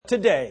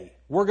today,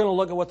 we're going to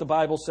look at what the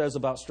Bible says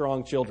about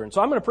strong children.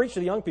 So I'm going to preach to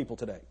the young people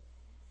today.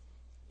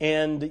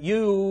 And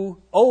you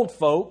old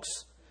folks,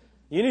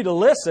 you need to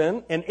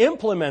listen and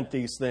implement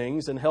these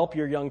things and help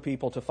your young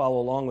people to follow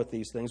along with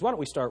these things. Why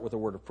don't we start with a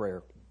word of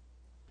prayer?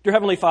 Dear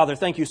Heavenly Father,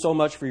 thank you so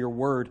much for your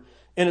word.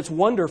 And it's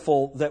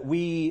wonderful that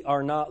we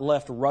are not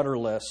left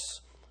rudderless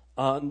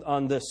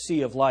on this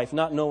sea of life,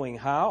 not knowing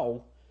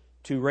how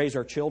to raise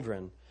our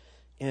children.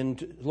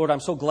 And Lord, I'm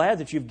so glad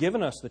that you've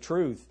given us the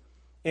truth.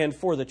 And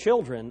for the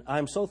children,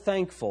 I'm so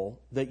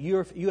thankful that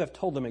you have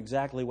told them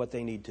exactly what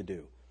they need to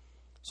do.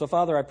 So,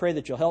 Father, I pray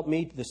that you'll help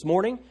me this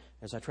morning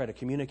as I try to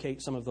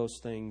communicate some of those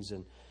things.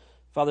 And,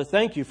 Father,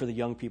 thank you for the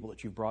young people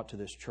that you've brought to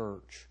this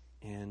church.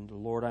 And,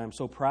 Lord, I am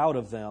so proud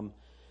of them.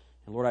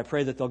 And, Lord, I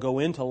pray that they'll go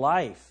into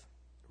life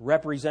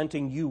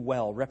representing you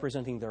well,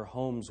 representing their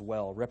homes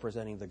well,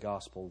 representing the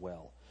gospel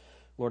well.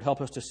 Lord, help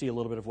us to see a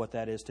little bit of what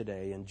that is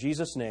today. In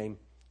Jesus' name,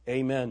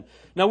 amen.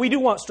 Now, we do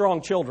want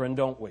strong children,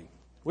 don't we?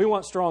 We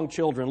want strong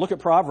children. Look at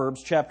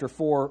Proverbs chapter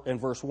 4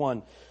 and verse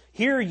 1.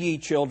 Hear ye,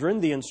 children,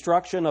 the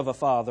instruction of a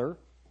father,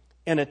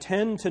 and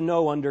attend to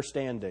know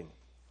understanding.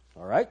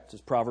 All right, this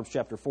is Proverbs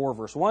chapter 4,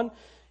 verse 1.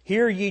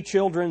 Hear ye,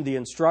 children, the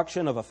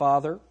instruction of a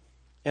father,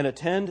 and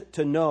attend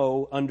to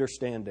know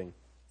understanding.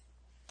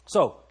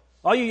 So,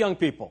 all you young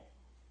people,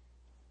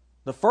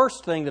 the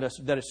first thing that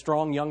a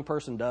strong young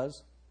person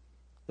does,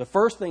 the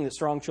first thing that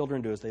strong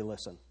children do is they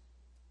listen.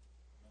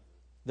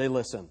 They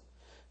listen.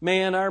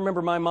 Man, I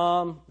remember my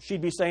mom,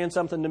 she'd be saying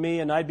something to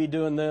me and I'd be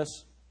doing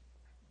this.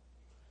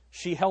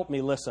 She helped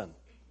me listen.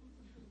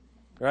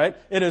 Right?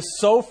 It is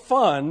so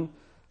fun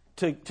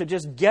to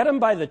just get them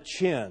by the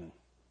chin,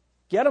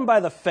 get them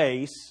by the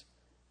face,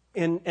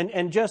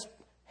 and just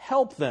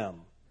help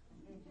them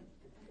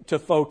to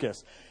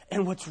focus.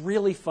 And what's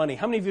really funny,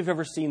 how many of you have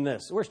ever seen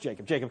this? Where's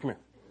Jacob? Jacob, come here.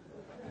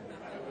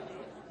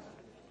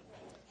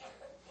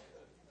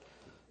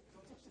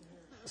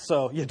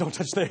 So, yeah, don't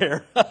touch the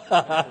hair.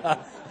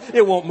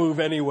 It won't move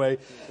anyway.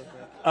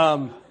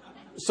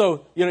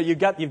 So, you've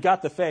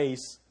got the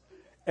face,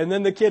 and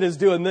then the kid is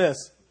doing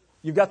this.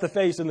 You've got the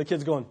face, and the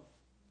kid's doing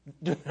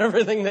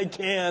everything they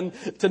can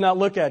to not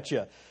look at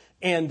you.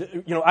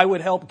 And, I would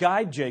help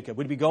guide Jacob.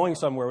 We'd be going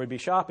somewhere, we'd be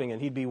shopping, and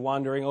he'd be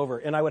wandering over,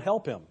 and I would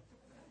help him.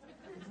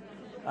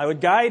 I would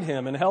guide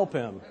him and help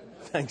him.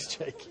 Thanks,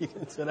 Jake. You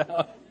can sit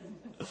down.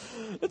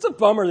 It's a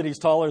bummer that he's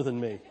taller than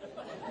me.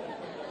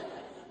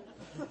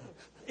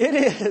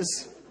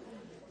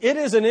 It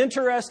is an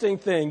interesting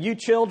thing. You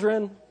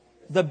children,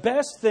 the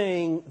best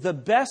thing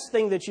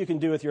that you can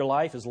do with your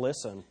life is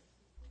listen.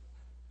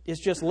 Is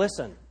just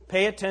listen.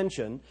 Pay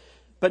attention,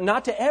 but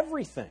not to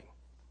everything.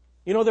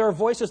 There are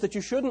voices that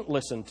you shouldn't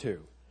listen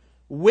to.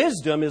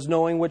 Wisdom is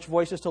knowing which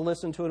voices to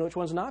listen to and which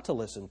ones not to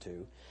listen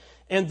to.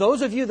 And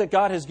those of you that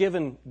God has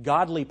given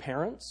godly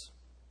parents,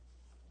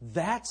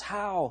 that's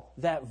how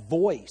that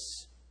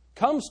voice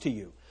comes to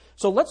you.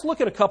 So let's look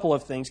at a couple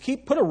of things.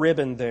 Put a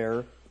ribbon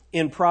there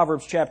in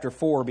Proverbs chapter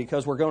 4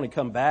 because we're going to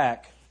come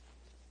back.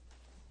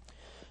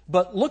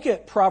 But look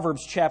at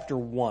Proverbs chapter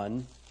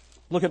 1.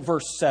 Look at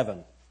verse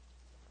 7.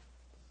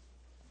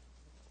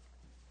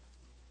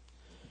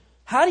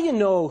 How do you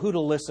know who to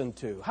listen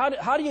to?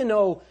 How do you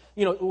know,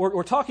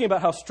 we're talking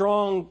about how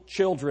strong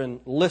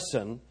children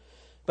listen,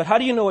 but how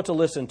do you know what to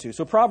listen to?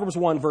 So Proverbs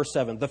 1 verse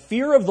 7, the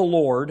fear of the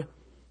Lord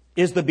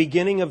is the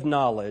beginning of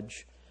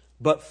knowledge,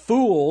 but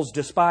fools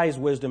despise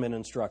wisdom and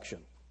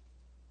instruction.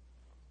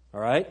 All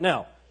right?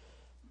 Now,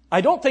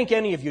 I don't think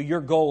any of you,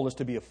 your goal is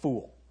to be a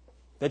fool.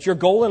 That your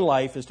goal in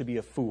life is to be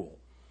a fool.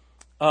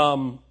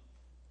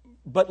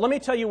 But let me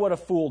tell you what a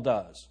fool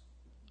does.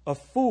 A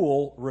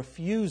fool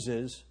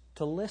refuses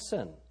to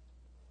listen.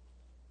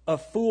 A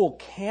fool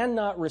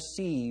cannot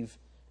receive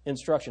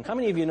instruction. How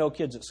many of you know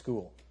kids at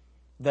school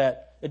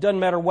that it doesn't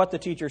matter what the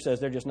teacher says,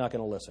 they're just not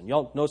going to listen?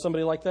 Y'all know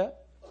somebody like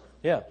that?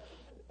 Yeah.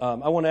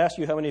 I want to ask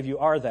you how many of you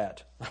are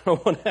that. I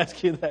want to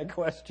ask you that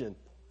question.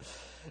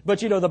 But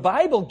the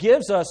Bible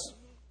gives us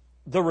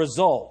the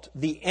result,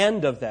 the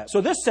end of that.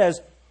 So this says,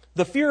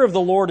 the fear of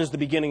the Lord is the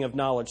beginning of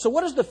knowledge. So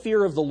what does the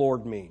fear of the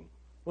Lord mean?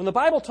 When the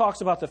Bible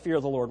talks about the fear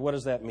of the Lord, what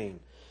does that mean?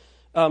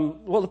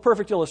 Well, the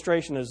perfect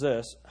illustration is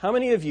this. How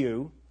many of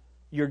you,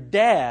 your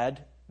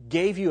dad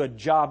gave you a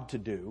job to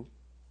do,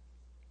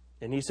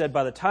 and he said,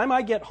 by the time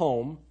I get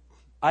home,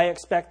 I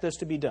expect this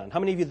to be done? How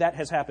many of you that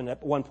has happened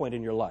at one point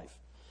in your life?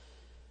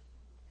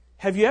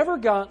 Have you ever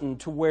gotten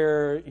to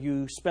where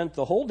you spent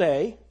the whole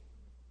day,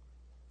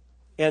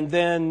 and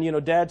then,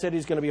 Dad said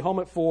he's going to be home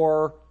at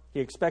 4, he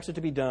expects it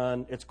to be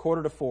done, it's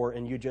 3:45,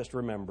 and you just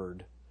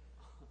remembered?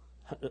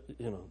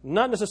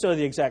 Not necessarily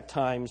the exact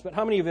times, but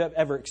how many of you have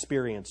ever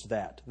experienced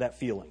that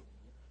feeling?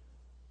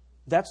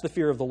 That's the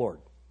fear of the Lord.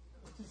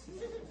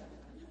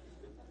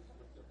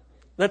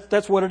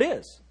 That's what it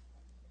is.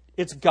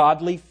 It's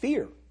godly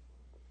fear.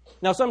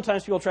 Now,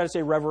 sometimes people try to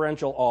say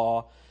reverential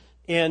awe,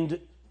 and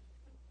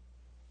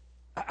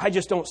I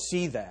just don't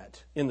see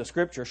that in the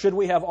Scripture. Should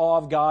we have awe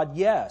of God?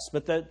 Yes.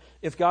 But that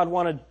if God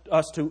wanted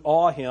us to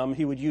awe Him,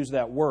 He would use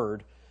that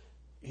word.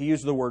 He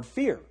used the word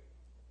fear.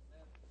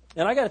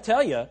 And I got to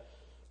tell you,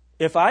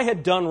 if I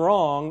had done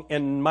wrong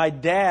and my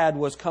dad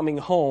was coming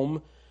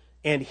home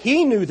and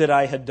he knew that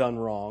I had done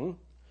wrong,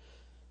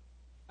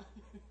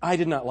 I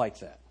did not like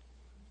that.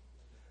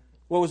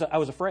 What was it? I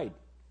was afraid.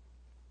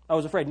 I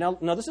was afraid. Now,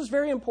 this is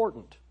very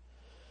important.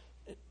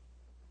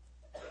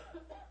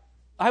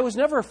 I was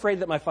never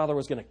afraid that my father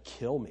was going to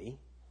kill me.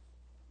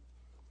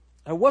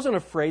 I wasn't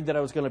afraid that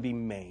I was going to be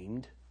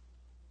maimed.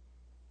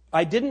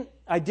 I didn't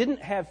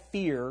have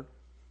fear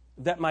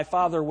that my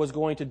father was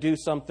going to do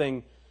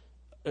something,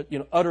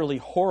 utterly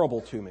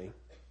horrible to me.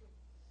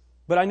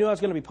 But I knew I was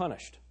going to be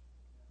punished.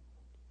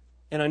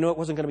 And I knew it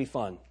wasn't going to be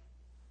fun.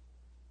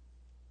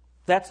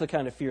 That's the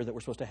kind of fear that we're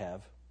supposed to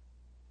have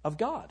of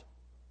God.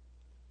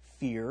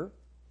 Fear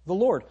the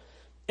Lord.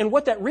 And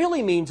what that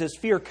really means is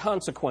fear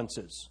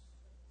consequences.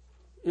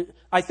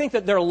 I think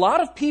that there are a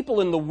lot of people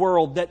in the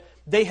world that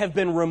they have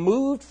been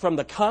removed from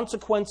the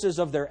consequences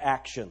of their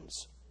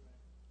actions.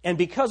 And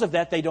because of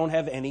that, they don't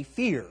have any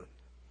fear.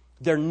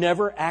 They're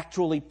never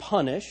actually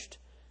punished,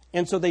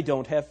 and so they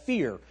don't have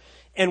fear.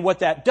 And what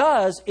that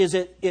does is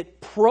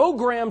it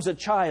programs a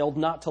child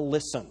not to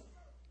listen.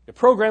 It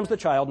programs the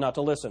child not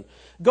to listen.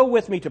 Go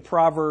with me to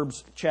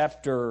Proverbs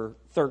chapter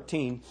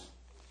 13.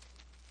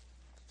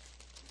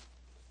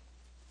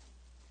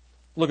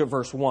 Look at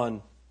verse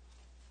 1.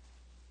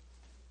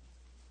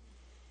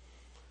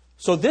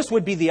 So this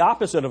would be the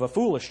opposite of a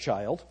foolish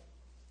child.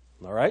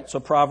 All right,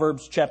 so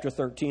Proverbs chapter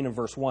 13 and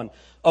verse 1.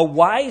 A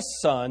wise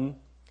son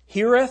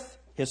heareth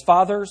his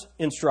father's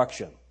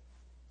instruction.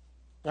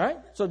 All right,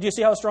 so do you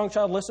see how a strong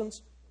child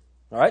listens?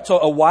 All right, so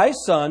a wise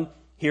son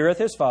heareth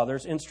his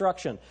father's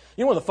instruction.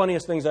 You know, one of the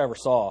funniest things I ever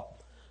saw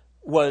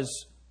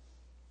was,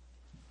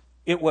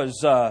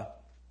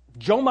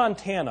 Joe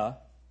Montana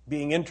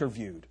being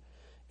interviewed.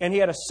 And he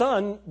had a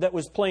son that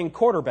was playing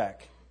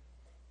quarterback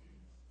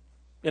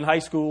in high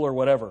school or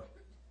whatever.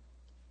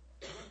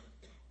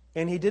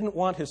 And he didn't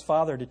want his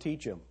father to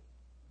teach him.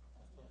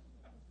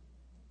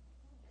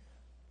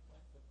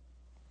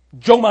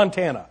 Joe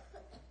Montana.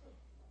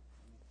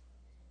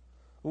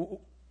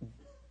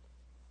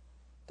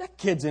 That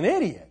kid's an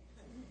idiot.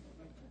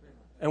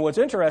 And what's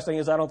interesting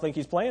is I don't think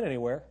he's playing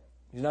anywhere.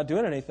 He's not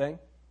doing anything.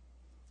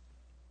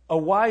 A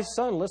wise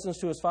son listens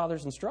to his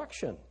father's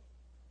instruction.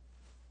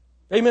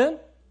 Amen?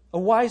 A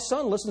wise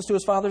son listens to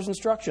his father's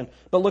instruction.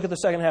 But look at the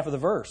second half of the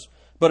verse.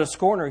 But a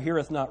scorner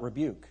heareth not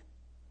rebuke.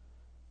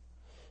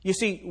 You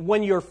see,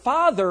 when your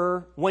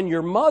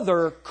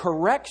mother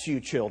corrects you,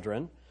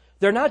 children,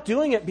 they're not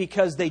doing it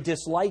because they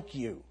dislike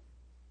you.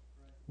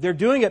 They're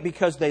doing it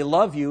because they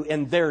love you,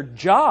 and their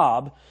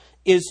job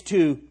is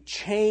to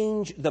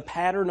change the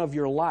pattern of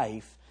your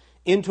life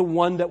into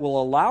one that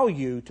will allow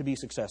you to be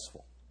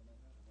successful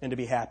and to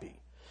be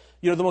happy.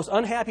 You know, the most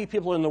unhappy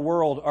people in the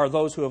world are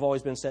those who have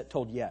always been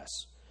told yes.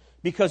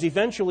 Because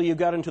eventually you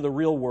got into the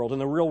real world,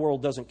 and the real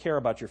world doesn't care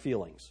about your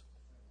feelings.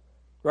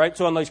 Right?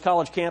 So on these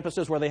college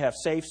campuses where they have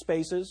safe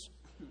spaces,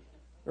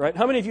 right?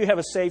 How many of you have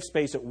a safe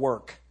space at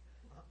work?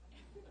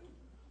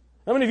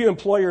 How many of you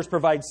employers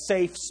provide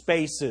safe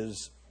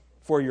spaces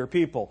for your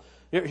people?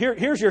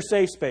 Here's your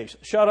safe space.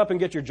 Shut up and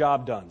get your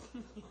job done.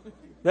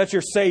 That's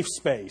your safe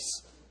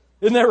space.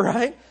 Isn't that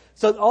right?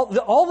 So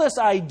all this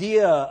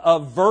idea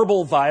of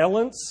verbal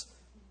violence,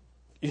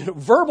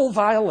 verbal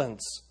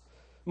violence.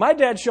 My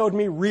dad showed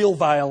me real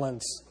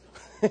violence.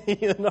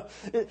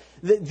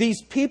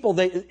 These people,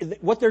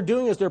 what they're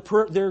doing is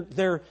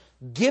they're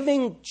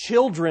giving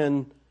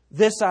children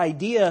this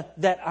idea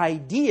that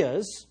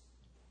ideas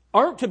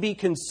aren't to be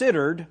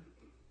considered,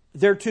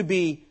 they're to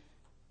be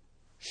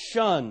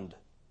shunned.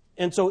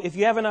 And so if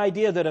you have an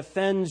idea that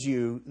offends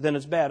you, then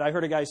it's bad. I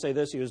heard a guy say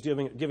this. He was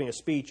giving a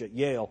speech at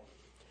Yale.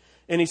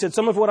 And he said,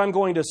 some of what I'm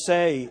going to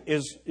say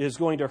is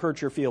going to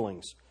hurt your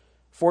feelings.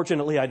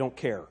 Fortunately, I don't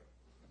care.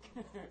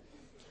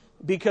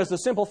 Because the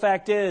simple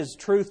fact is,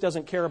 truth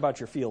doesn't care about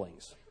your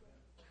feelings.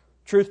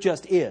 Truth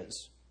just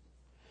is.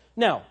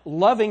 Now,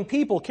 loving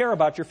people care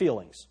about your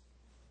feelings.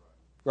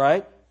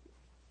 Right?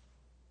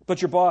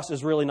 But your boss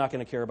is really not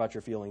going to care about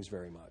your feelings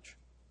very much.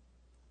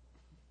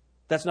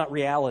 That's not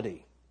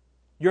reality.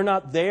 You're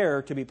not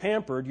there to be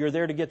pampered. You're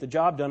there to get the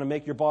job done and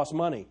make your boss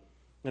money.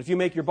 And if you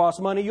make your boss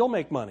money, you'll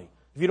make money.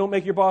 If you don't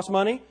make your boss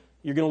money,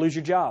 you're going to lose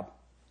your job.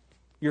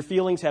 Your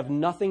feelings have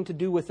nothing to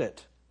do with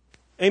it.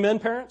 Amen,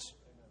 parents?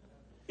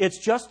 It's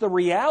just the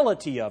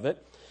reality of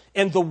it.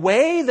 And the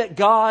way that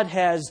God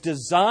has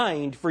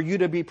designed for you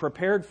to be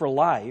prepared for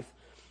life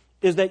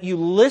is that you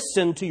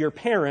listen to your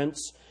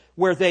parents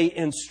where they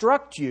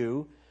instruct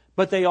you,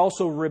 but they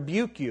also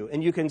rebuke you.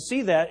 And you can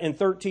see that in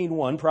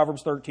 13:1,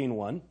 Proverbs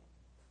 13:1.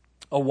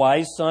 A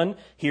wise son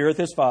heareth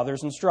his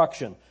father's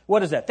instruction.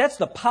 What is that? That's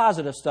the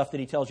positive stuff that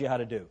he tells you how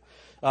to do.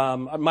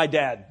 My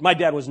dad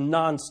was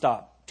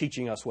nonstop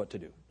teaching us what to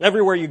do.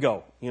 Everywhere you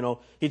go,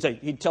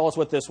 he'd tell us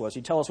what this was.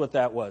 He'd tell us what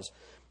that was.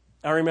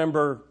 I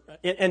remember,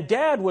 and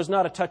Dad was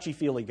not a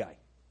touchy-feely guy.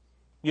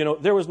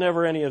 There was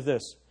never any of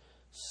this.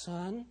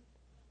 Son,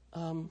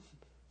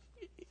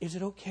 is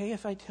it okay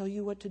if I tell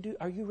you what to do?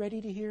 Are you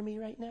ready to hear me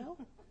right now?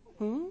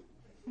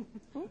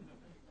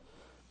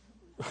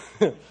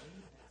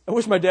 I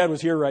wish my dad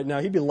was here right now.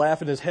 He'd be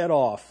laughing his head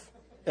off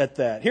at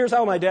that. Here's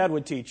how my dad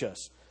would teach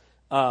us.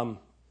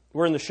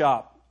 We're in the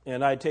shop,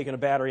 and I'd taken a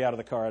battery out of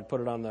the car. I'd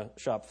put it on the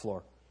shop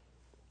floor.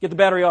 Get the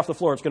battery off the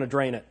floor. It's going to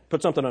drain it.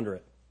 Put something under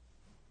it.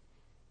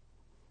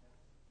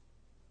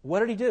 What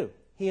did he do?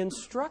 He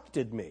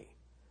instructed me.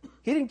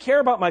 He didn't care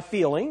about my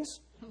feelings.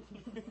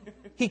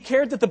 He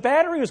cared that the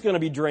battery was going to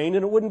be drained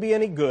and it wouldn't be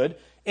any good,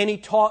 and he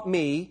taught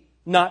me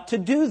not to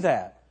do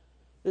that.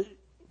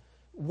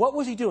 What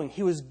was he doing?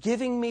 He was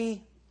giving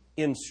me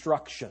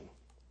instruction.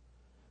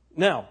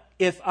 Now,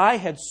 if I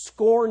had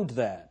scorned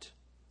that,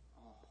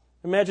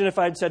 imagine if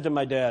I had said to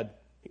my dad,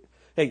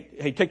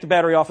 hey, take the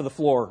battery off of the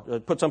floor,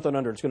 put something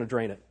under it, it's going to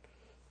drain it.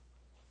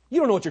 You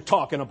don't know what you're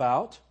talking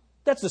about.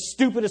 That's the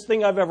stupidest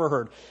thing I've ever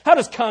heard. How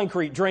does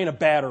concrete drain a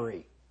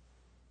battery?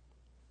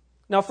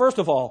 Now, first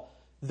of all,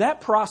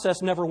 that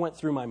process never went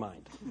through my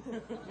mind.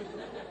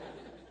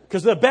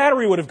 Because the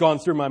battery would have gone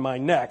through my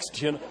mind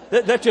next. You know?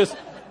 That just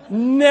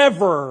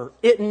never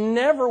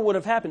would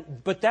have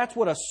happened. But that's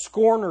what a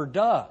scorner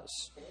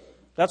does.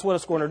 That's what a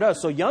scorner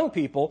does. So young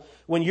people,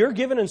 when you're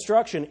given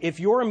instruction, if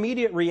your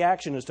immediate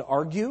reaction is to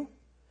argue,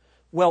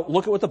 well,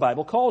 look at what the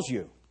Bible calls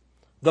you.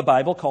 The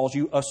Bible calls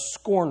you a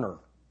scorner.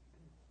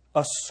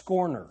 A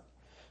scorner.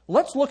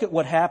 Let's look at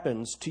what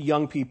happens to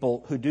young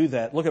people who do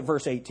that. Look at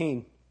verse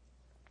 18.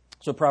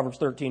 So Proverbs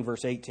 13,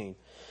 verse 18.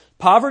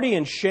 Poverty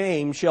and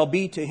shame shall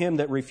be to him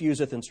that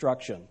refuseth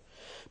instruction,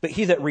 but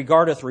he that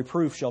regardeth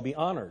reproof shall be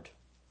honored.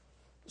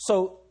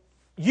 So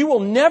you will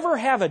never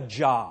have a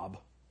job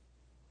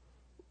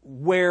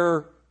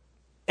where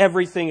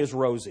everything is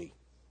rosy.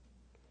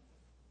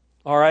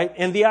 All right?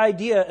 And the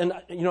idea, and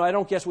I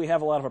don't guess we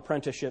have a lot of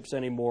apprenticeships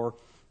anymore.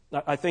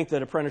 I think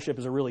that apprenticeship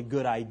is a really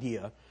good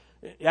idea.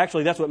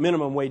 Actually, that's what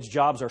minimum wage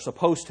jobs are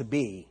supposed to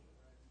be.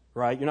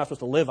 Right? You're not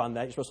supposed to live on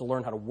that. You're supposed to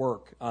learn how to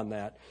work on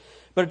that.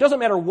 But it doesn't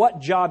matter what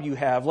job you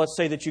have. Let's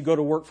say that you go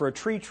to work for a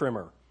tree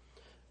trimmer.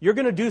 You're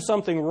going to do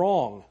something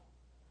wrong,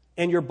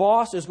 and your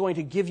boss is going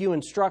to give you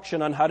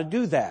instruction on how to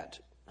do that,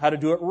 how to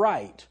do it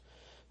right.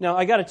 Now,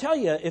 I got to tell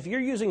you, if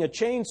you're using a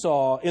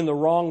chainsaw in the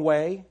wrong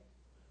way,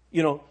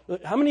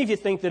 how many of you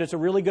think that it's a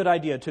really good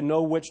idea to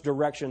know which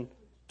direction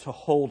to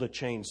hold a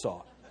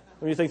chainsaw? How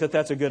many of you think that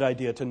that's a good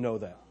idea to know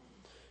that?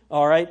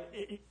 All right?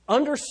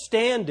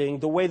 Understanding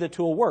the way the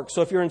tool works.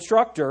 So if your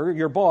instructor,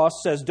 your boss,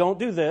 says, don't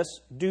do this,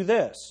 do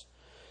this.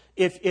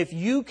 If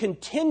you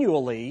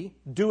continually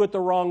do it the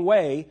wrong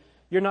way,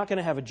 you're not going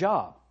to have a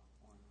job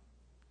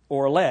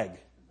or a leg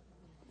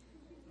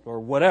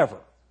or whatever.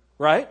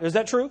 Right? Is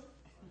that true?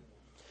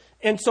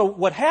 And so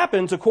what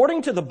happens,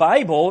 according to the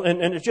Bible,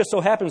 and it just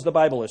so happens the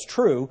Bible is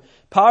true,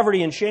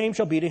 poverty and shame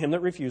shall be to him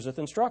that refuseth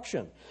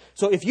instruction.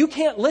 So if you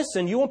can't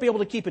listen, you won't be able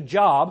to keep a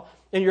job,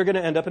 and you're going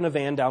to end up in a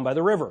van down by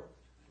the river.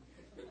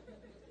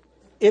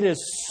 It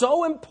is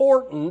so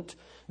important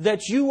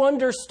that you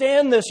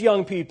understand this,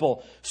 young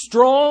people.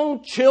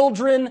 Strong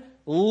children,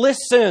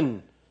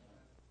 listen.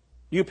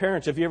 You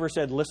parents, have you ever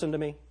said, listen to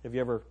me? Have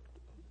you ever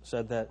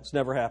said that? It's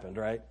never happened,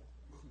 right?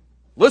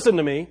 Listen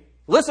to me.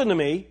 Listen to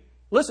me.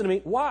 Listen to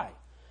me. Why?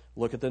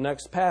 Look at the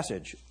next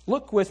passage.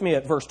 Look with me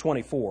at verse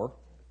 24.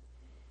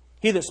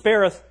 He that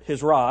spareth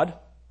his rod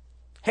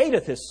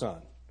hateth his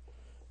son,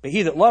 but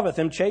he that loveth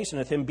him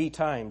chasteneth him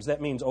betimes. That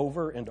means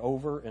over and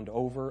over and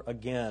over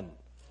again.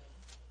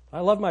 I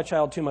love my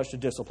child too much to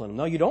discipline him.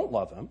 No, you don't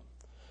love him.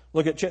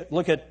 Look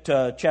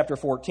at chapter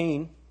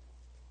 14.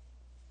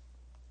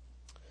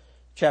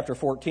 Chapter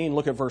 14,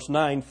 look at verse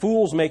 9.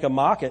 Fools make a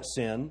mock at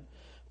sin,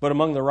 but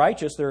among the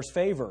righteous there is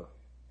favor.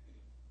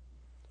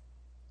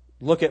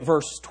 Look at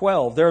verse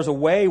 12. There is a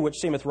way which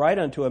seemeth right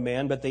unto a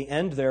man, but the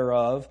end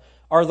thereof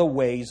are the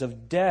ways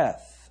of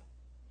death.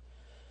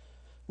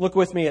 Look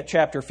with me at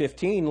chapter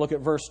 15. Look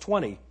at verse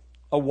 20.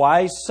 A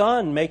wise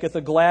son maketh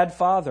a glad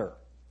father,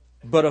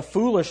 but a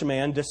foolish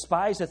man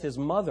despiseth his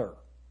mother.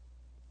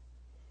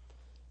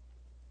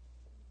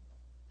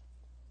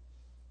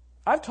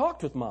 I've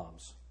talked with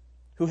moms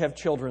who have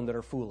children that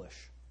are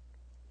foolish,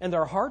 and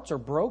their hearts are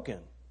broken.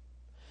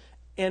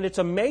 And it's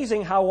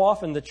amazing how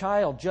often the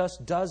child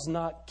just does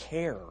not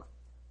care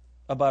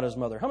about his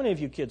mother. How many of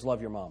you kids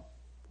love your mom?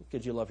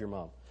 Kids, you love your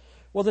mom.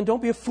 Well, then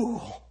don't be a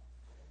fool.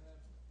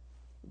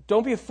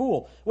 Don't be a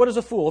fool. What is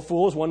a fool? A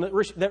fool is one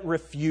that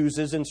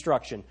refuses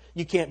instruction.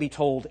 You can't be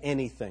told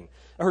anything.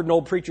 I heard an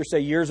old preacher say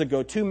years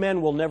ago, 2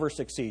 men will never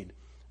succeed.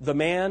 The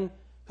man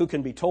who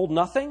can be told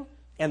nothing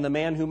and the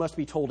man who must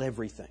be told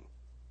everything.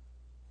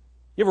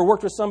 You ever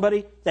worked with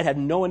somebody that had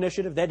no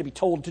initiative? They had to be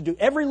told to do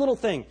every little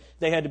thing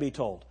they had to be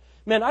told.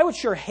 Man, I would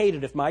sure hate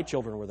it if my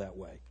children were that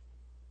way.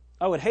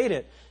 I would hate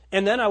it.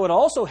 And then I would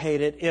also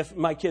hate it if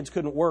my kids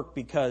couldn't work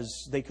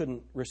because they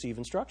couldn't receive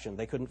instruction.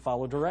 They couldn't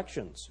follow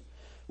directions.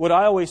 What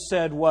I always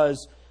said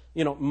was,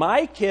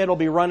 my kid will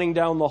be running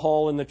down the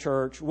hall in the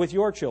church with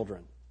your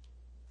children.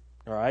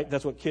 All right?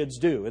 That's what kids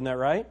do. Isn't that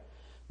right?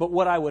 But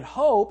what I would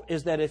hope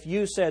is that if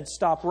you said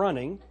stop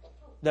running,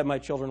 that my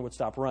children would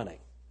stop running.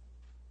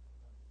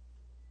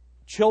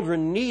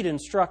 Children need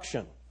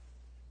instruction.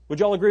 Would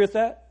you all agree with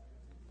that?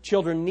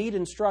 Children need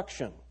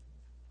instruction.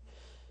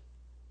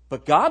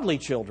 But godly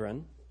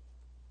children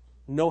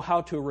know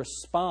how to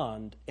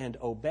respond and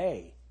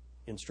obey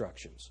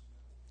instructions.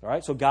 All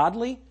right, so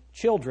godly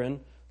children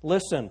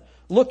listen.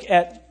 Look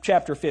at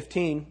chapter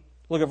 15.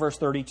 Look at verse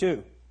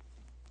 32.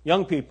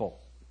 Young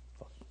people,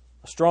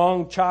 a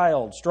strong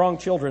child, strong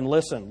children,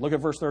 listen. Look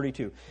at verse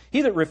 32.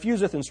 He that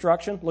refuseth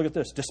instruction, look at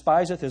this,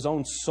 despiseth his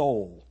own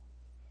soul.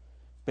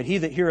 But he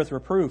that heareth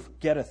reproof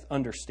getteth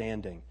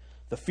understanding.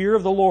 The fear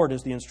of the Lord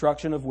is the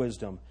instruction of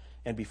wisdom,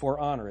 and before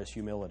honor is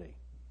humility.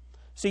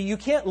 See, you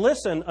can't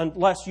listen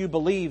unless you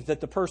believe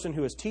that the person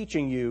who is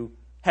teaching you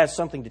has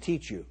something to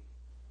teach you.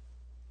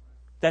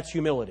 That's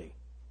humility.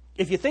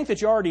 If you think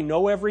that you already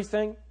know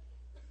everything,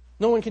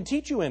 no one can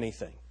teach you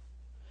anything.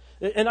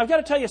 And I've got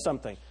to tell you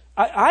something.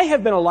 I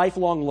have been a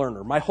lifelong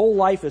learner. My whole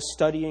life is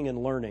studying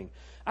and learning.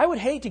 I would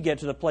hate to get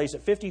to the place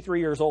at 53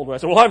 years old where I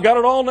said, well, I've got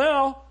it all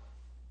now.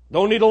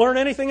 Don't need to learn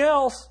anything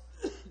else.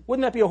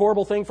 Wouldn't that be a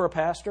horrible thing for a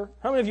pastor?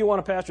 How many of you want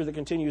a pastor that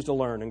continues to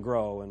learn and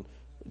grow and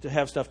to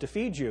have stuff to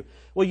feed you?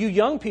 Well, you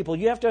young people,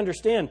 you have to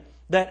understand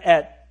that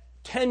at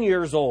 10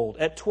 years old,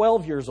 at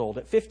 12 years old,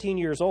 at 15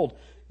 years old,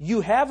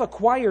 you have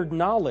acquired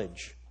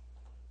knowledge,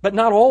 but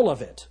not all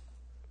of it.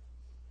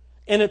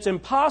 And it's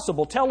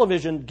impossible.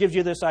 Television gives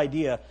you this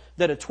idea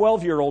that a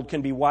 12-year-old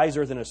can be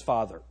wiser than his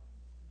father.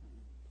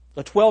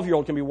 A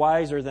 12-year-old can be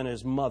wiser than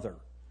his mother.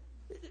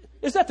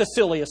 Is that the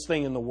silliest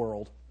thing in the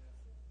world?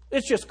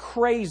 It's just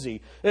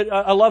crazy.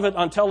 I love it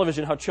on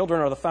television how children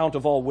are the fount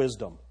of all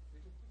wisdom.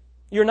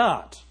 You're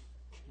not.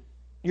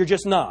 You're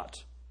just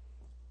not.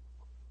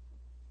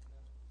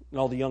 And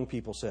all the young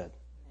people said,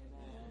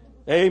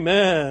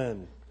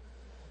 Amen.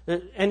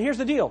 And here's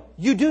the deal.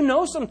 You do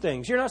know some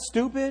things. You're not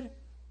stupid.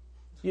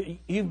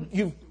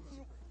 You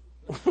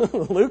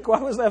Luke,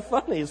 why was that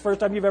funny? It's the first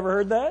time you've ever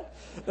heard that?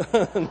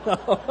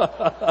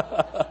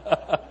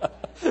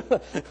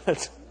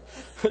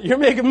 No. You're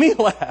making me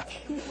laugh.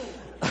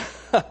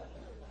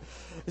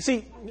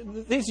 See,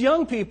 these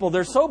young people,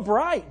 they're so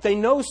bright. They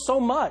know so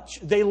much.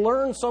 They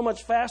learn so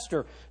much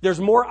faster. There's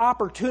more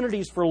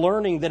opportunities for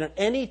learning than at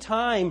any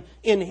time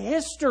in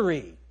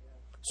history.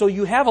 So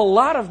you have a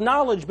lot of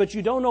knowledge, but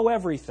you don't know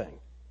everything.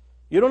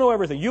 You don't know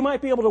everything. You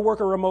might be able to work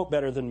a remote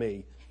better than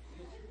me.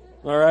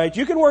 All right?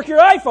 You can work your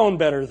iPhone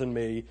better than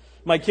me.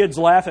 My kids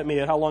laugh at me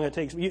at how long it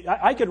takes.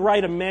 I could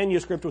write a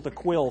manuscript with a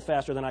quill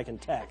faster than I can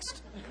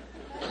text.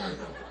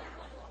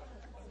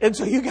 And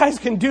so you guys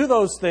can do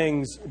those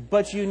things,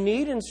 but you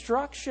need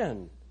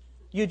instruction.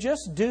 You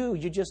just do.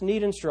 You just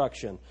need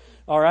instruction.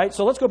 All right?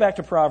 So let's go back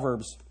to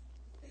Proverbs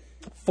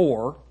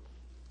 4.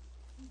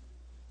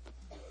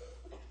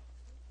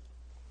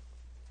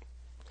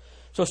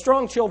 So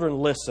strong children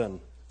listen.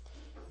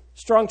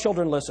 Strong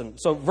children listen.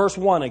 So verse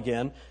 1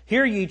 again.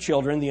 Hear ye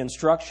children the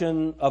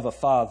instruction of a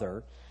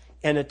father,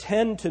 and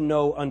attend to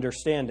know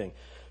understanding.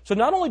 So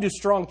not only do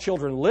strong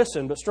children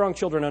listen, but strong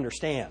children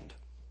understand.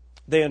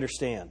 They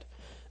understand.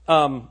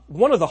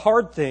 One of the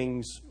hard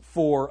things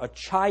for a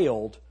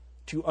child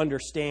to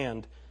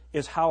understand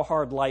is how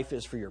hard life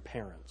is for your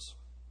parents.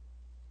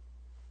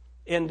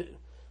 And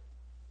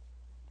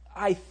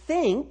I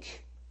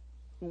think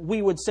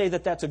we would say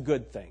that that's a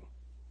good thing.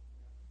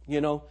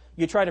 You know,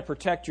 you try to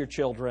protect your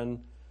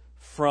children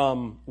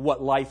from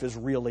what life is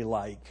really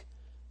like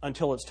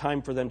until it's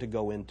time for them to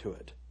go into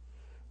it,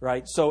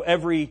 right? So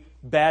every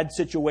bad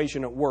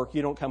situation at work,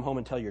 you don't come home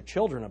and tell your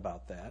children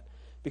about that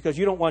because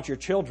you don't want your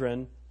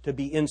children to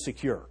be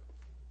insecure.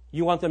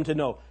 You want them to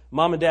know,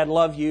 Mom and Dad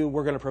love you,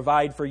 we're going to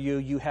provide for you,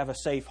 you have a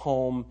safe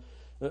home.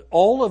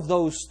 All of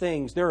those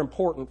things, they're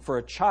important for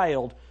a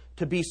child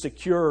to be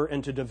secure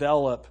and to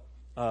develop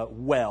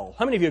well.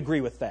 How many of you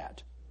agree with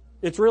that?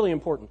 It's really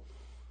important.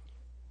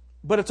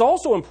 But it's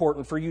also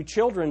important for you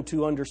children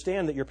to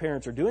understand that your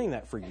parents are doing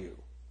that for you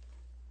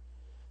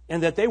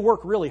and that they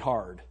work really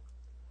hard.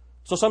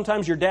 So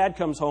sometimes your dad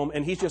comes home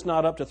and he's just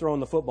not up to throwing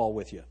the football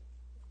with you.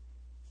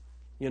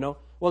 You know?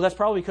 Well, that's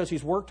probably because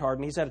he's worked hard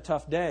and he's had a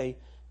tough day,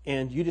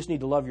 and you just need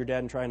to love your dad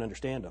and try and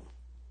understand him.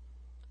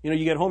 You know,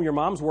 you get home, your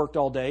mom's worked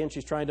all day and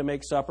she's trying to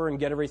make supper and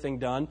get everything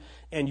done,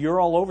 and you're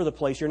all over the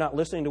place. You're not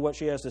listening to what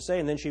she has to say,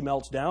 and then she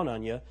melts down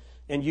on you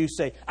and you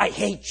say, I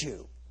hate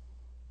you.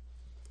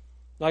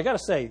 Now, I got to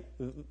say,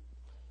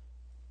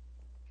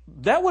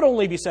 that would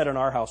only be said in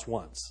our house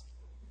once.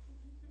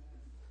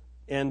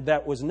 And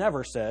that was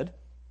never said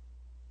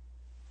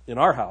in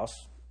our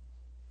house.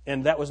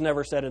 And that was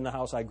never said in the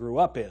house I grew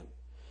up in.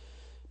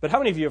 But how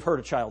many of you have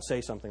heard a child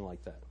say something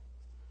like that?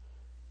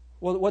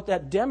 Well, what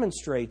that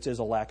demonstrates is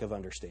a lack of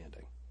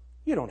understanding.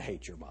 You don't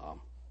hate your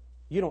mom.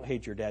 You don't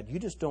hate your dad. You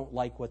just don't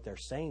like what they're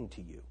saying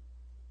to you.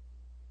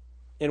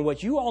 And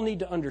what you all need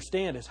to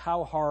understand is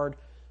how hard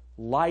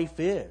life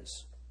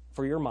is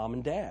for your mom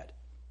and dad.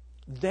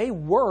 They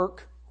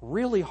work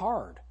really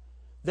hard.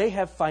 They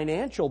have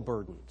financial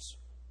burdens.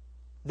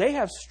 They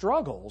have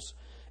struggles,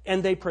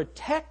 and they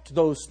protect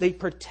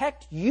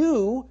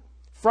you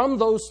from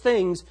those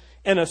things.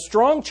 And a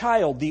strong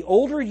child, the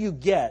older you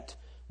get,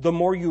 the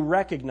more you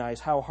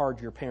recognize how hard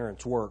your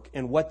parents work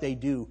and what they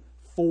do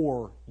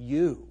for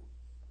you.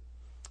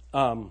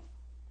 You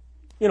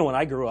know, when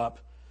I grew up,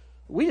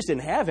 we just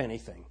didn't have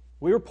anything.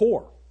 We were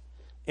poor.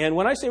 And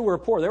when I say we were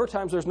poor, there were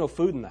times there was no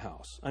food in the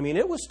house. I mean,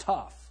 it was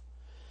tough.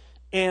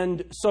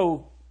 And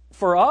so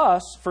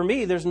for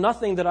me, there's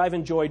nothing that I've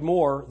enjoyed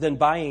more than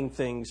buying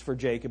things for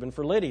Jacob and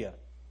for Lydia.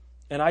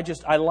 And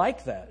I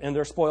like that. And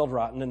they're spoiled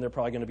rotten, and they're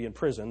probably going to be in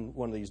prison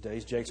one of these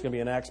days. Jake's going to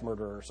be an axe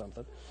murderer or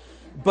something.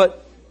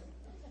 But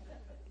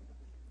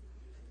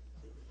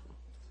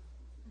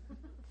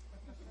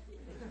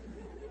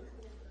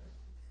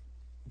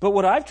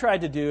what I've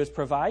tried to do is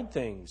provide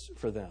things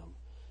for them.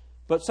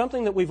 But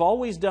something that we've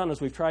always done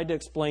is we've tried to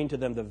explain to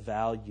them the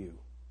value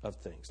of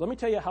things. Let me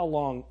tell you how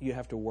long you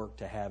have to work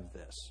to have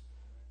this.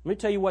 Let me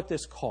tell you what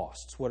this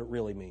costs, what it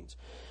really means.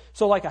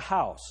 So like a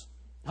house,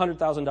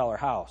 $100,000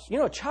 house. You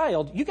know, a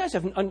child, you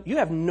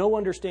have no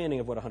understanding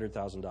of what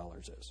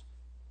 $100,000 is.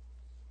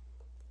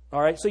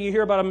 All right, so you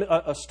hear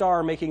about a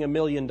star making $1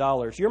 million.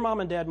 Your mom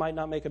and dad might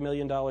not make $1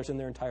 million in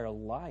their entire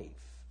life.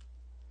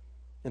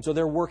 And so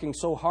they're working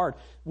so hard.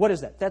 What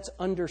is that? That's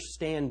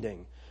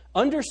understanding.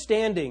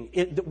 Understanding,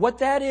 what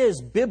that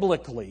is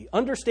biblically,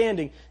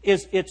 understanding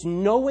is it's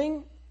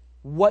knowing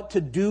what to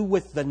do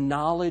with the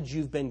knowledge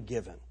you've been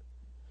given.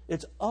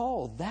 It's,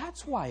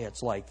 that's why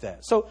it's like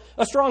that. So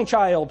a strong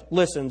child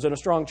listens and a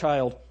strong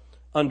child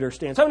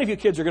understands. How many of you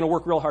kids are going to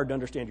work real hard to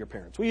understand your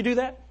parents? Will you do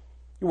that?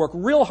 You work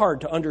real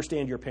hard to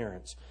understand your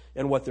parents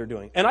and what they're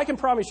doing. And I can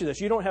promise you this,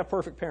 you don't have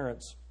perfect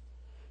parents.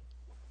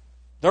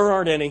 There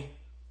aren't any.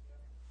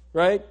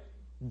 Right?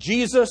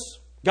 Jesus,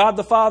 God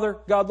the Father,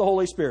 God the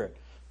Holy Spirit.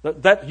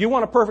 That you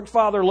want a perfect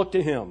father, look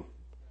to him.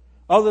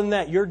 Other than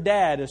that, your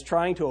dad is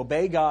trying to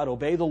obey God,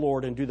 obey the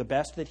Lord, and do the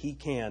best that he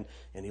can,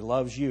 and he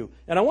loves you.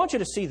 And I want you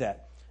to see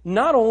that.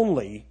 Not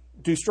only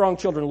do strong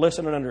children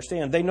listen and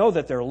understand, they know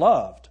that they're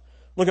loved.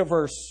 Look at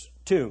verse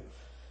 2.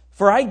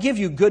 For I give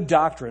you good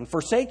doctrine,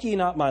 forsake ye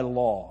not my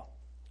law.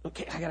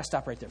 Okay, I got to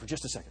stop right there for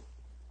just a second.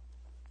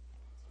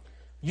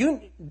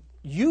 You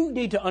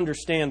need to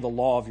understand the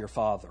law of your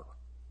father.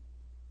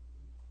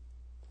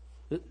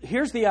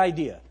 Here's the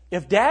idea.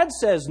 If dad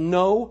says,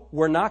 no,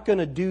 we're not going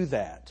to do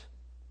that,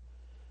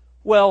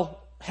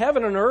 well,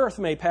 heaven and earth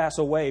may pass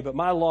away, but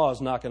my law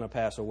is not going to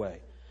pass away.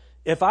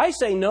 If I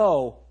say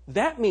no,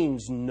 that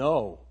means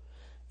no.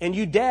 And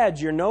you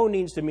dads, your no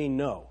needs to mean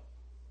no.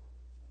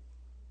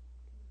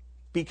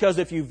 Because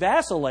if you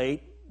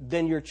vacillate,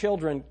 then your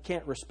children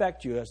can't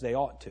respect you as they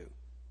ought to.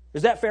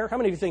 Is that fair? How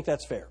many of you think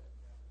that's fair?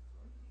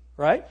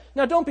 Right?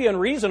 Now, don't be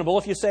unreasonable.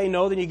 If you say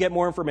no, then you get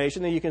more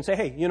information. Then you can say,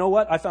 hey, you know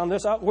what? I found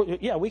this out.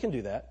 Yeah, we can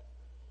do that.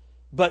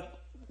 But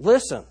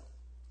listen,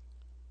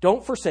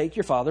 don't forsake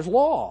your father's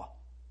law.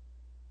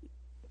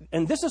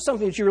 And this is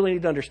something that you really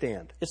need to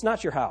understand. It's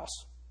not your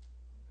house.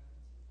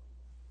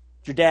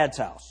 It's your dad's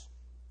house.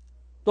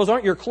 Those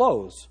aren't your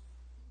clothes.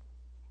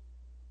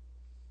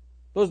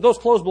 Those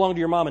clothes belong to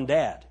your mom and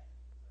dad.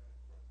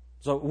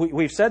 So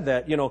we've said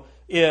that,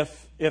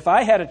 if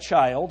I had a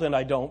child, and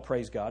I don't,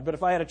 praise God, but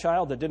if I had a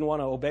child that didn't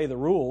want to obey the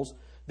rules,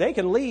 they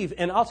can leave.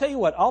 And I'll tell you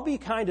what, I'll be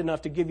kind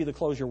enough to give you the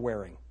clothes you're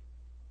wearing.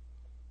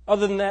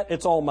 Other than that,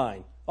 it's all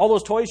mine. All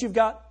those toys you've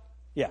got?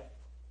 Yeah,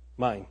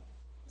 mine.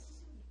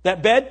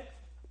 That bed?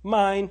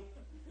 Mine.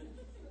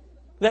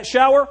 That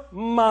shower?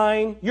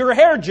 Mine. Your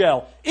hair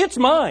gel? It's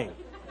mine.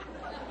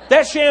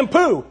 That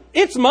shampoo?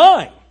 It's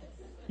mine.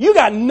 You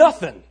got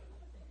nothing.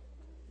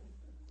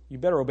 You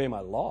better obey my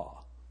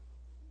law.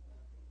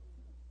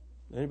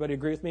 Anybody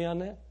agree with me on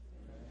that?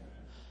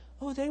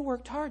 Oh, they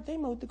worked hard. They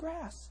mowed the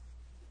grass.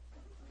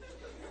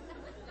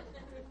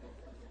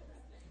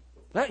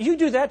 Now, you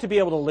do that to be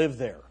able to live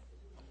there.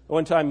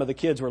 One time the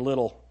kids were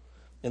little,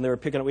 and they were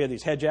picking up, we had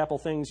these hedge apple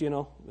things,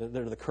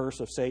 they're the curse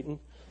of Satan,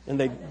 and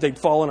they'd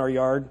fall in our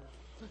yard.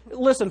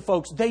 Listen,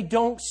 folks, they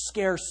don't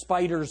scare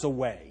spiders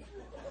away.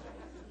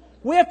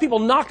 We have people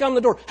knock on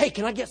the door. Hey,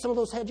 can I get some of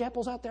those hedge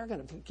apples out there? I'm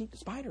going to keep the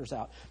spiders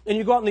out. And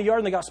you go out in the yard,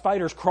 and they got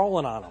spiders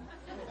crawling on them.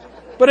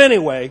 But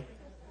anyway,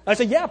 I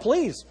said, yeah,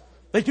 please.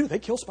 They do. They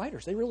kill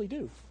spiders. They really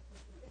do.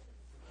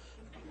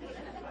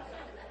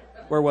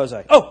 Where was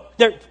I? Oh,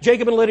 there.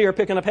 Jacob and Lydia are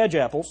picking up hedge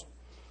apples.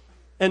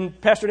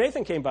 And Pastor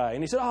Nathan came by,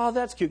 and he said, oh,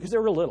 that's cute, because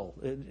they're real little.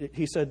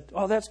 He said,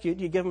 oh, that's cute.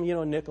 You give them,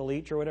 a nickel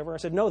each or whatever. I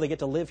said, no, they get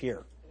to live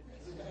here.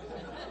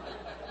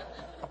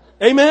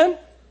 Amen?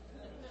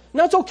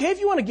 Now, it's okay if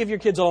you want to give your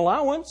kids an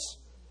allowance.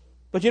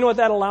 But you know what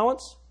that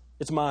allowance?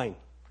 It's mine.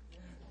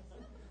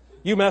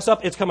 You mess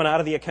up, it's coming out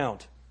of the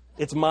account.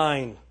 It's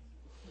mine.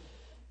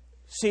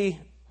 See,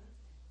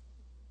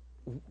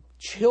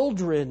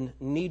 children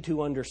need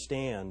to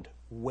understand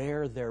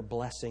where their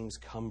blessings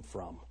come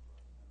from.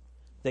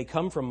 They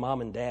come from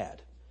mom and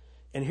dad.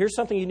 And here's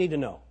something you need to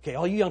know. Okay,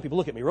 all you young people,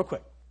 look at me real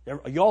quick.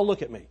 You all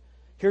look at me.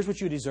 Here's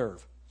what you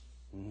deserve.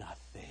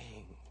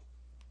 Nothing.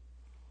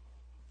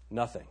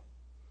 Nothing.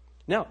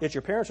 Now, it's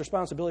your parents'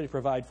 responsibility to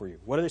provide for you.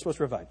 What are they supposed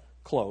to provide?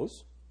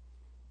 Clothes,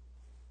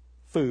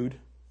 food,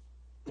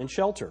 and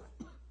shelter.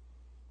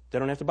 They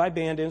don't have to buy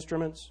band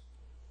instruments.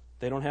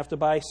 They don't have to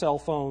buy cell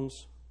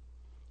phones.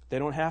 They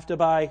don't have to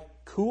buy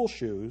cool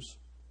shoes.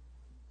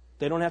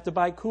 They don't have to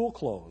buy cool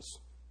clothes.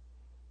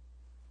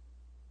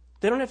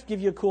 They don't have to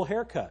give you a cool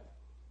haircut.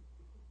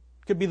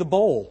 It could be the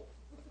bowl.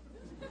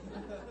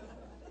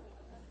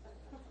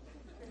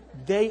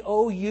 They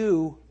owe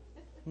you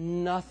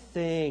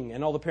nothing.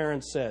 And all the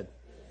parents said,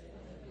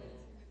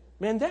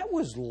 man, that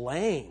was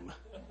lame.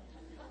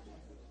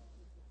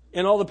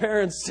 And all the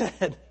parents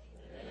said,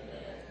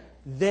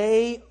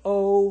 they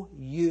owe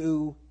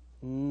you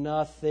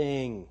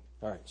nothing.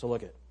 All right, so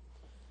look at.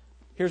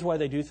 Here's why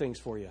they do things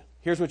for you.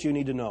 Here's what you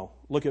need to know.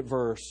 Look at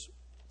verse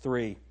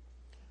 3.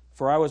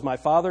 For I was my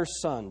father's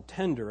son,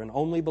 tender and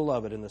only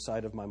beloved in the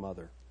sight of my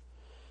mother.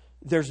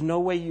 There's no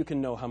way you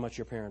can know how much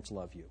your parents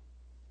love you.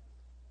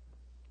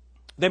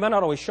 They might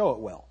not always show it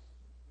well.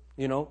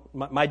 You know,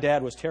 my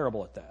dad was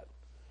terrible at that.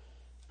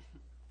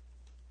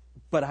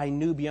 But I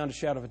knew beyond a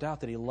shadow of a doubt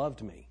that he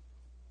loved me.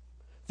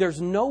 There's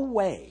no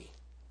way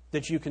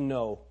that you can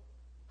know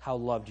how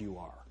loved you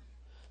are.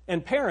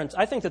 And parents,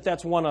 I think that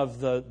that's one of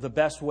the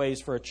best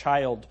ways for a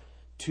child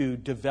to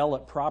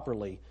develop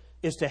properly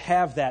is to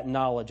have that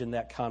knowledge and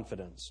that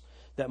confidence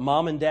that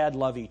mom and dad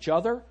love each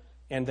other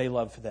and they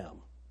love them.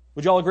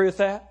 Would you all agree with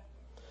that?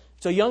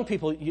 So young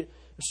people,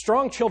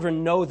 strong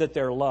children know that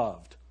they're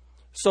loved.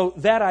 So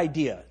that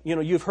idea, you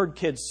know, you've heard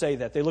kids say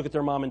that. They look at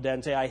their mom and dad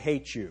and say, I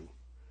hate you.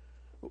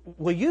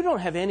 Well, you don't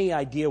have any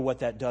idea what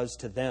that does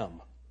to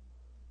them.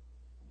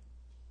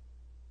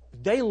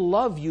 They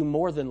love you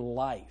more than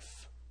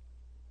life.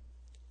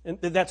 And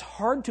that's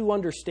hard to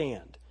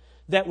understand.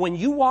 That when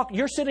you walk,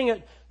 they're sitting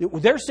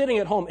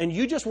at home and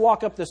you just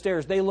walk up the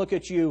stairs, they look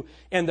at you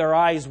and their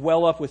eyes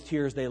well up with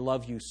tears. They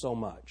love you so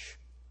much.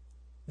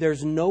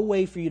 There's no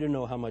way for you to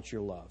know how much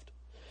you're loved.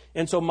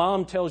 And so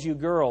mom tells you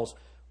girls,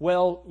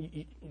 well,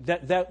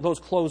 those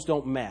clothes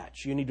don't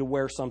match. You need to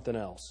wear something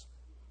else.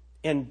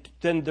 And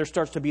then there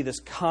starts to be this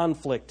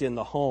conflict in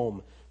the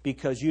home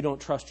because you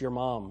don't trust your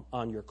mom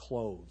on your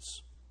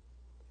clothes.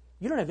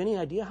 You don't have any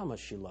idea how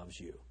much she loves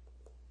you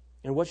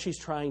and what she's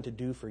trying to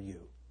do for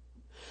you.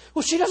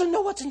 Well, she doesn't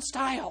know what's in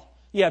style.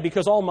 Yeah,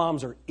 because all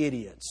moms are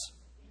idiots.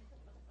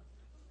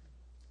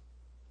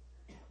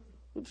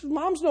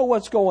 Moms know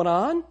what's going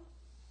on.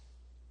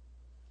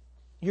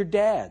 Your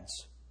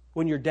dads,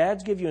 when your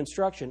dads give you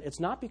instruction, it's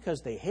not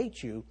because they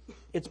hate you,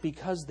 it's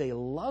because they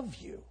love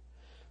you.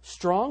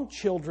 Strong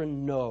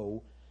children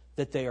know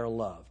that they are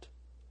loved.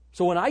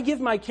 So when I give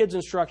my kids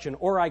instruction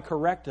or I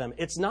correct them,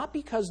 it's not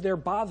because they're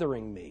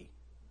bothering me.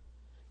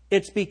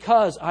 It's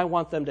because I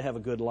want them to have a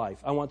good life.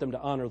 I want them to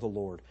honor the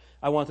Lord.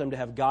 I want them to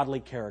have godly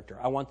character.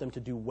 I want them to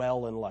do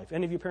well in life.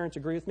 Any of you parents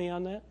agree with me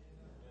on that?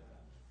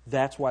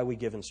 That's why we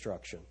give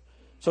instruction.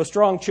 So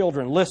strong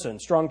children listen.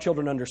 Strong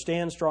children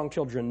understand. Strong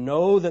children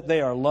know that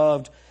they are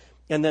loved.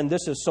 And then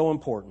this is so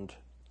important.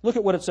 Look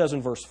at what it says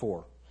in verse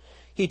 4.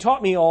 He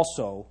taught me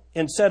also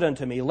and said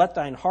unto me, let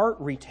thine heart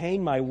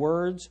retain my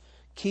words,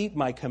 keep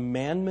my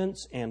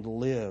commandments, and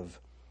live.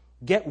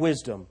 Get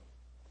wisdom.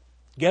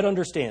 Get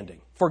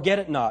understanding. Forget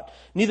it not.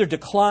 Neither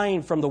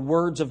decline from the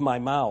words of my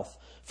mouth.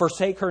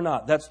 Forsake her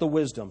not. That's the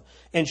wisdom.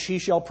 And she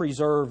shall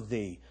preserve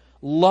thee.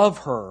 Love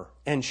her,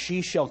 and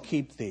she shall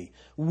keep thee.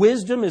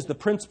 Wisdom is the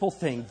principal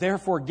thing.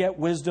 Therefore get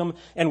wisdom,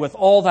 and with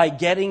all thy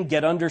getting,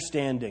 get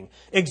understanding.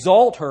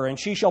 Exalt her, and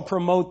she shall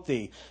promote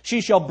thee. She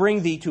shall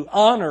bring thee to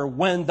honor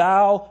when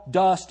thou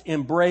dost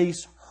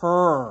embrace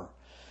her.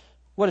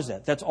 What is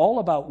that? That's all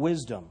about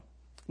wisdom.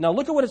 Now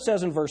look at what it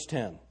says in verse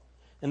 10.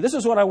 And this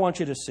is what I want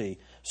you to see.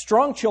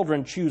 Strong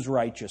children choose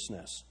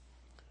righteousness.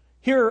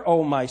 Hear,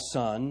 O my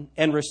son,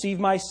 and receive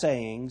my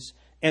sayings,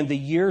 and the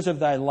years of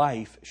thy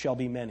life shall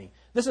be many.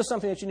 This is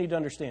something that you need to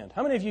understand.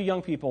 How many of you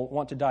young people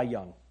want to die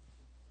young?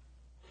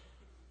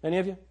 Any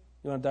of you?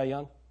 You want to die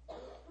young?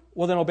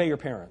 Well, then obey your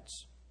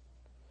parents.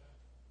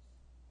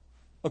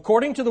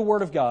 According to the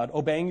Word of God,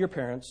 obeying your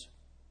parents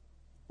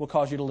will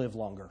cause you to live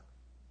longer.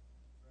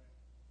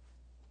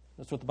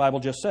 That's what the Bible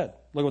just said.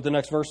 Look what the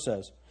next verse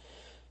says.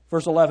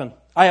 Verse 11,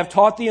 I have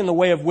taught thee in the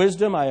way of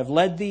wisdom, I have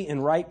led thee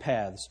in right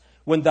paths.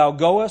 When thou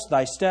goest,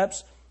 thy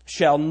steps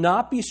shall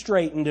not be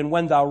straitened, and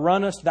when thou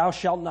runnest, thou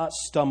shalt not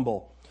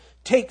stumble.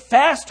 Take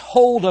fast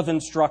hold of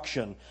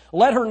instruction.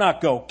 Let her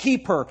not go.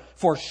 Keep her,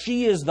 for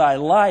she is thy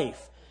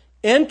life.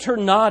 Enter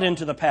not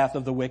into the path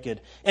of the wicked,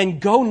 and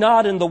go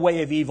not in the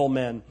way of evil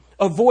men.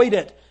 Avoid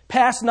it,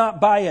 pass not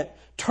by it,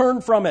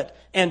 turn from it,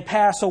 and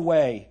pass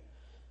away.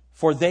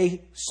 For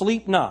they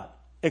sleep not,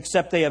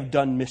 except they have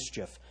done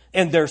mischief.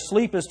 And their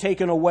sleep is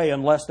taken away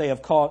unless they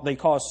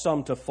cause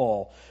some to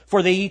fall.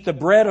 For they eat the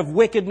bread of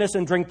wickedness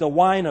and drink the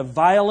wine of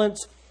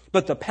violence.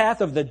 But the path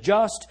of the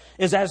just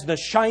is as the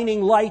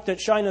shining light that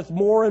shineth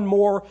more and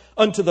more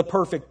unto the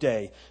perfect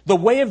day. The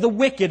way of the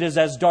wicked is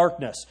as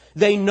darkness.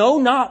 They know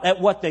not at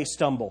what they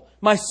stumble.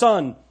 My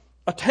son,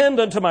 attend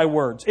unto my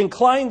words.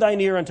 Incline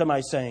thine ear unto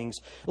my sayings.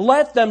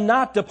 Let them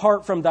not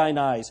depart from thine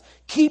eyes.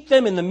 Keep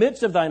them in the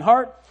midst of thine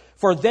heart,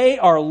 for they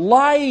are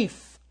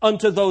life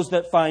unto those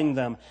that find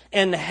them,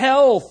 and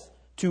health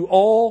to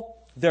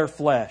all their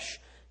flesh.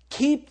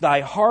 Keep thy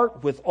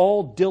heart with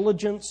all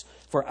diligence,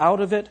 for out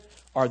of it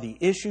are the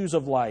issues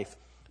of life.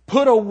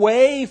 Put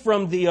away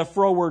from thee a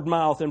froward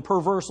mouth, and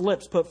perverse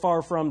lips put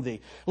far from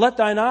thee. Let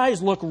thine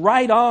eyes look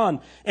right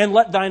on, and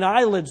let thine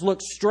eyelids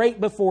look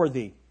straight before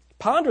thee.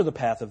 Ponder the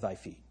path of thy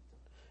feet,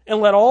 and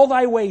let all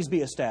thy ways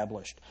be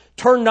established.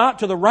 Turn not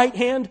to the right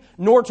hand,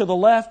 nor to the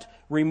left.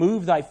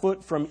 Remove thy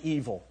foot from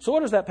evil. So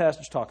what is that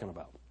passage talking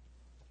about?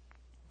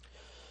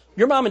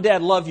 Your mom and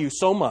dad love you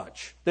so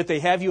much that they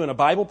have you in a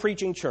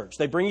Bible-preaching church.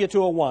 They bring you to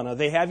Awana.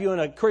 They have you in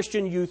a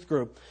Christian youth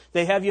group.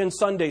 They have you in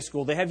Sunday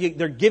school.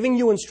 They're giving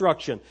you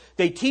instruction.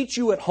 They teach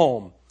you at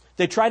home.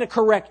 They try to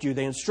correct you.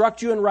 They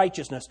instruct you in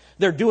righteousness.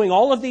 They're doing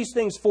all of these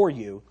things for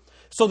you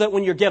so that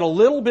when you get a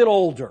little bit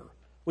older,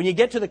 when you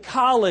get to the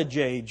college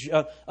age,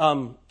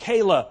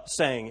 Kayla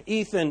sang,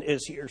 Ethan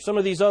is here, some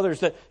of these others,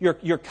 that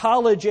you're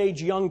college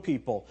age young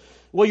people.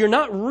 Well, you're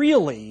not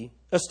really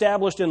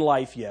established in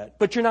life yet,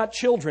 but you're not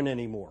children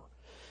anymore.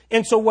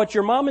 And so what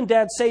your mom and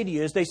dad say to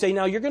you is they say,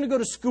 now you're going to go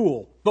to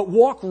school, but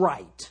walk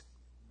right.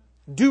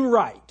 Do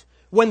right.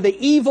 When the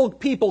evil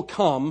people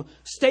come,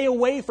 stay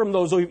away from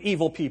those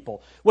evil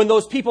people. When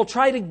those people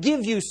try to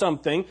give you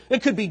something,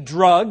 it could be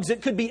drugs,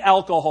 it could be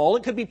alcohol,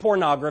 it could be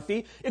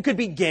pornography, it could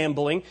be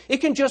gambling. It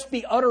can just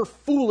be utter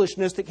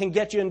foolishness that can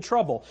get you in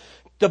trouble.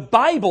 The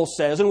Bible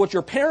says, and what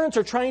your parents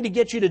are trying to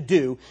get you to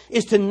do,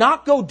 is to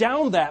not go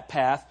down that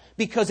path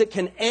because it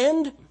can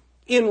end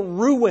in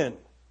ruin.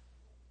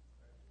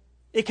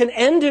 It can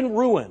end in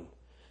ruin.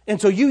 And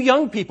so you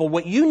young people,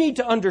 what you need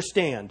to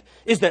understand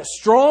is that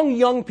strong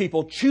young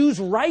people choose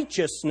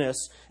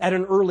righteousness at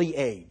an early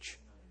age.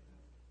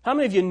 How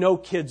many of you know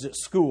kids at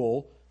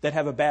school that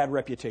have a bad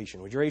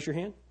reputation? Would you raise your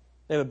hand?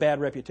 They have a bad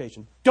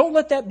reputation. Don't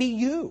let that be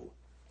you.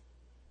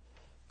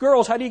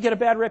 Girls, how do you get a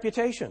bad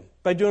reputation?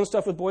 By doing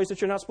stuff with boys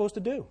that you're not supposed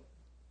to do.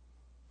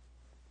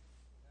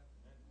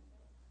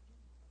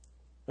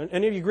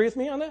 Any of you agree with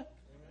me on that?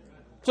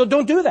 So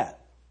don't do that.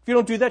 If you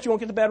don't do that, you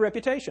won't get the bad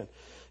reputation.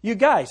 You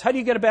guys, how do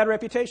you get a bad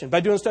reputation? By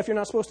doing stuff you're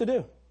not supposed to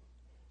do.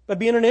 By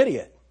being an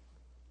idiot.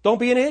 Don't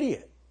be an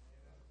idiot.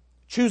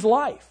 Choose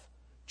life.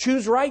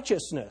 Choose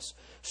righteousness.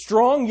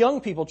 Strong young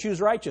people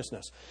choose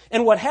righteousness.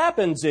 And what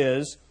happens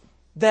is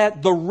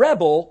that the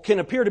rebel can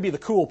appear to be the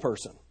cool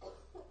person.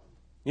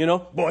 You know,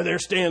 boy, they're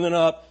standing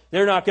up.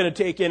 They're not going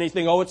to take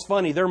anything. Oh, it's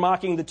funny. They're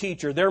mocking the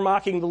teacher. They're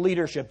mocking the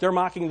leadership. They're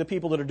mocking the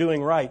people that are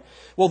doing right.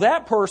 Well,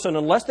 that person,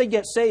 unless they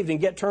get saved and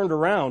get turned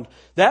around,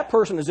 that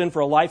person is in for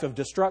a life of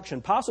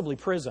destruction, possibly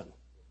prison.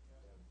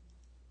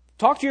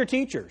 Talk to your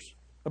teachers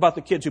about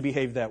the kids who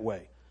behave that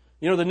way.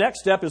 You know, the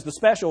next step is the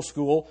special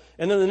school,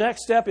 and then the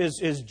next step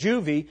is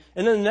juvie,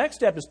 and then the next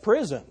step is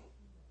prison.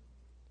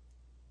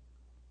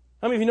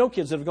 How many of you know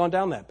kids that have gone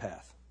down that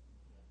path?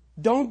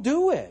 Don't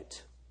do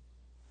it.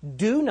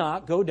 Do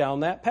not go down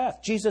that path.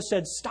 Jesus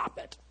said, stop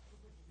it.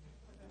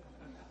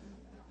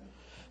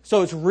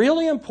 So it's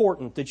really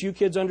important that you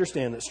kids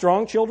understand that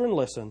strong children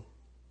listen.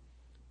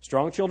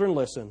 Strong children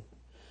listen.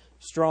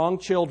 Strong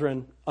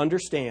children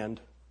understand.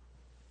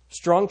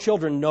 Strong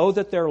children know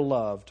that they're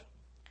loved.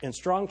 And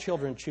strong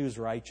children choose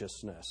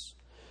righteousness.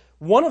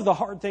 One of the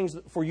hard things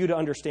for you to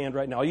understand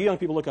right now, you young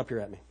people, look up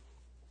here at me.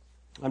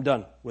 I'm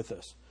done with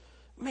this.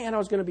 Man, I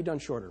was going to be done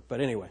shorter.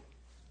 But anyway,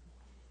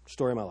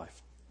 story of my life.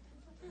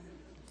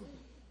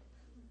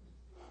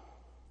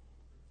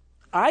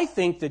 I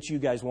think that you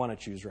guys want to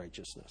choose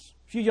righteousness.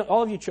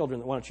 All of you children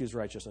that want to choose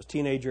righteousness,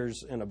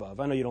 teenagers and above.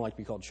 I know you don't like to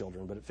be called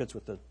children, but it fits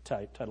with the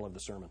title of the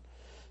sermon.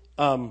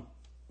 How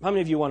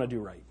many of you want to do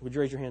right? Would you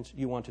raise your hands?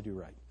 You want to do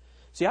right.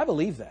 See, I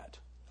believe that.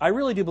 I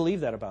really do believe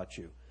that about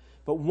you.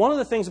 But one of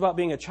the things about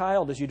being a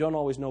child is you don't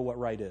always know what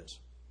right is.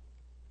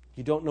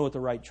 You don't know what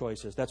the right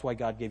choice is. That's why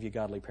God gave you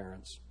godly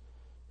parents.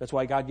 That's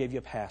why God gave you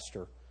a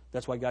pastor.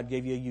 That's why God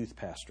gave you a youth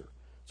pastor.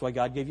 That's why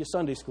God gave you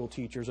Sunday school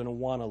teachers and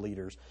Awana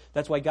leaders.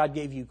 That's why God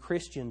gave you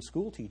Christian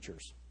school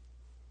teachers.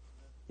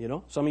 You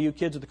know, some of you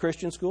kids at the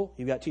Christian school,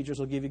 you've got teachers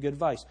who will give you good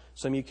advice.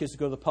 Some of you kids that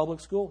go to the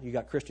public school, you've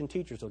got Christian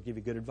teachers who will give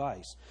you good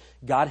advice.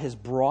 God has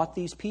brought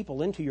these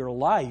people into your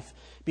life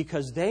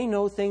because they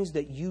know things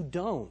that you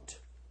don't.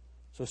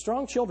 So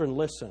strong children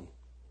listen.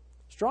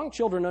 Strong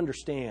children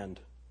understand.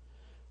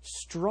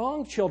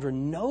 Strong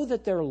children know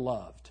that they're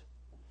loved.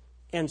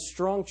 And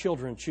strong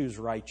children choose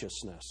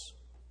righteousness.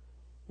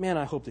 Man,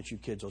 I hope that you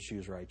kids will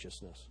choose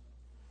righteousness.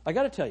 I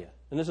got to tell you,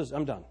 and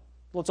I'm done.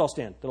 Let's all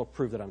stand. That'll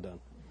prove that I'm done.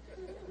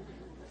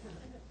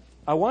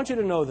 I want you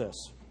to know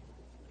this.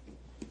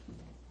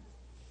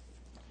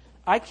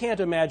 I can't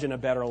imagine a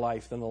better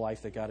life than the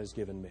life that God has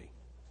given me.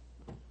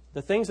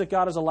 The things that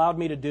God has allowed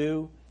me to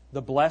do,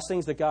 the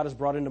blessings that God has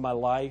brought into my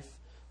life,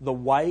 the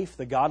wife,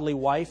 the godly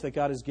wife that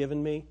God has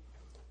given me,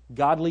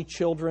 godly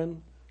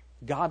children,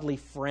 godly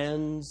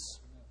friends.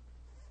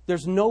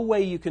 There's no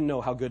way you can know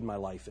how good my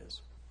life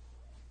is.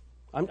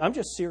 I'm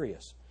just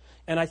serious.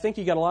 And I think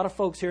you got a lot of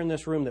folks here in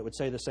this room that would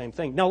say the same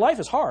thing. Now, life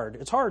is hard.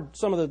 It's hard,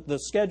 some of the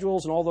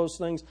schedules and all those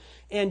things.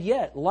 And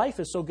yet, life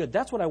is so good.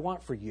 That's what I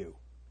want for you.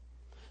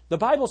 The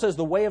Bible says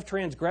the way of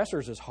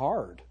transgressors is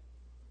hard.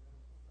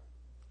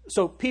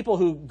 So people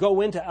who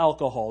go into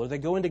alcohol, or they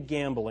go into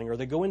gambling, or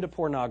they go into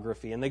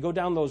pornography, and they go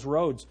down those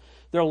roads,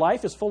 their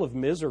life is full of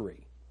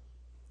misery.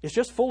 It's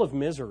just full of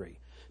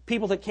misery.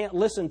 People that can't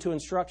listen to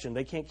instruction,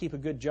 they can't keep a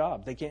good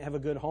job, they can't have a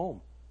good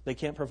home. They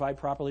can't provide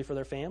properly for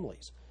their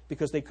families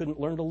because they couldn't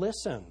learn to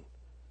listen.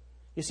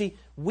 You see,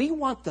 we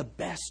want the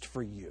best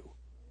for you.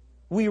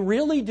 We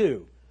really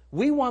do.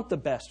 We want the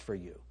best for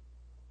you.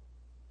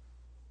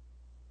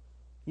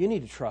 You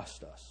need to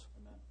trust us.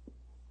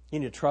 You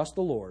need to trust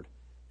the Lord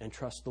and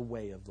trust the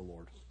way of the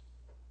Lord.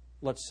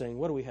 Let's sing.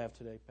 What do we have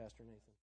today, Pastor Nathan?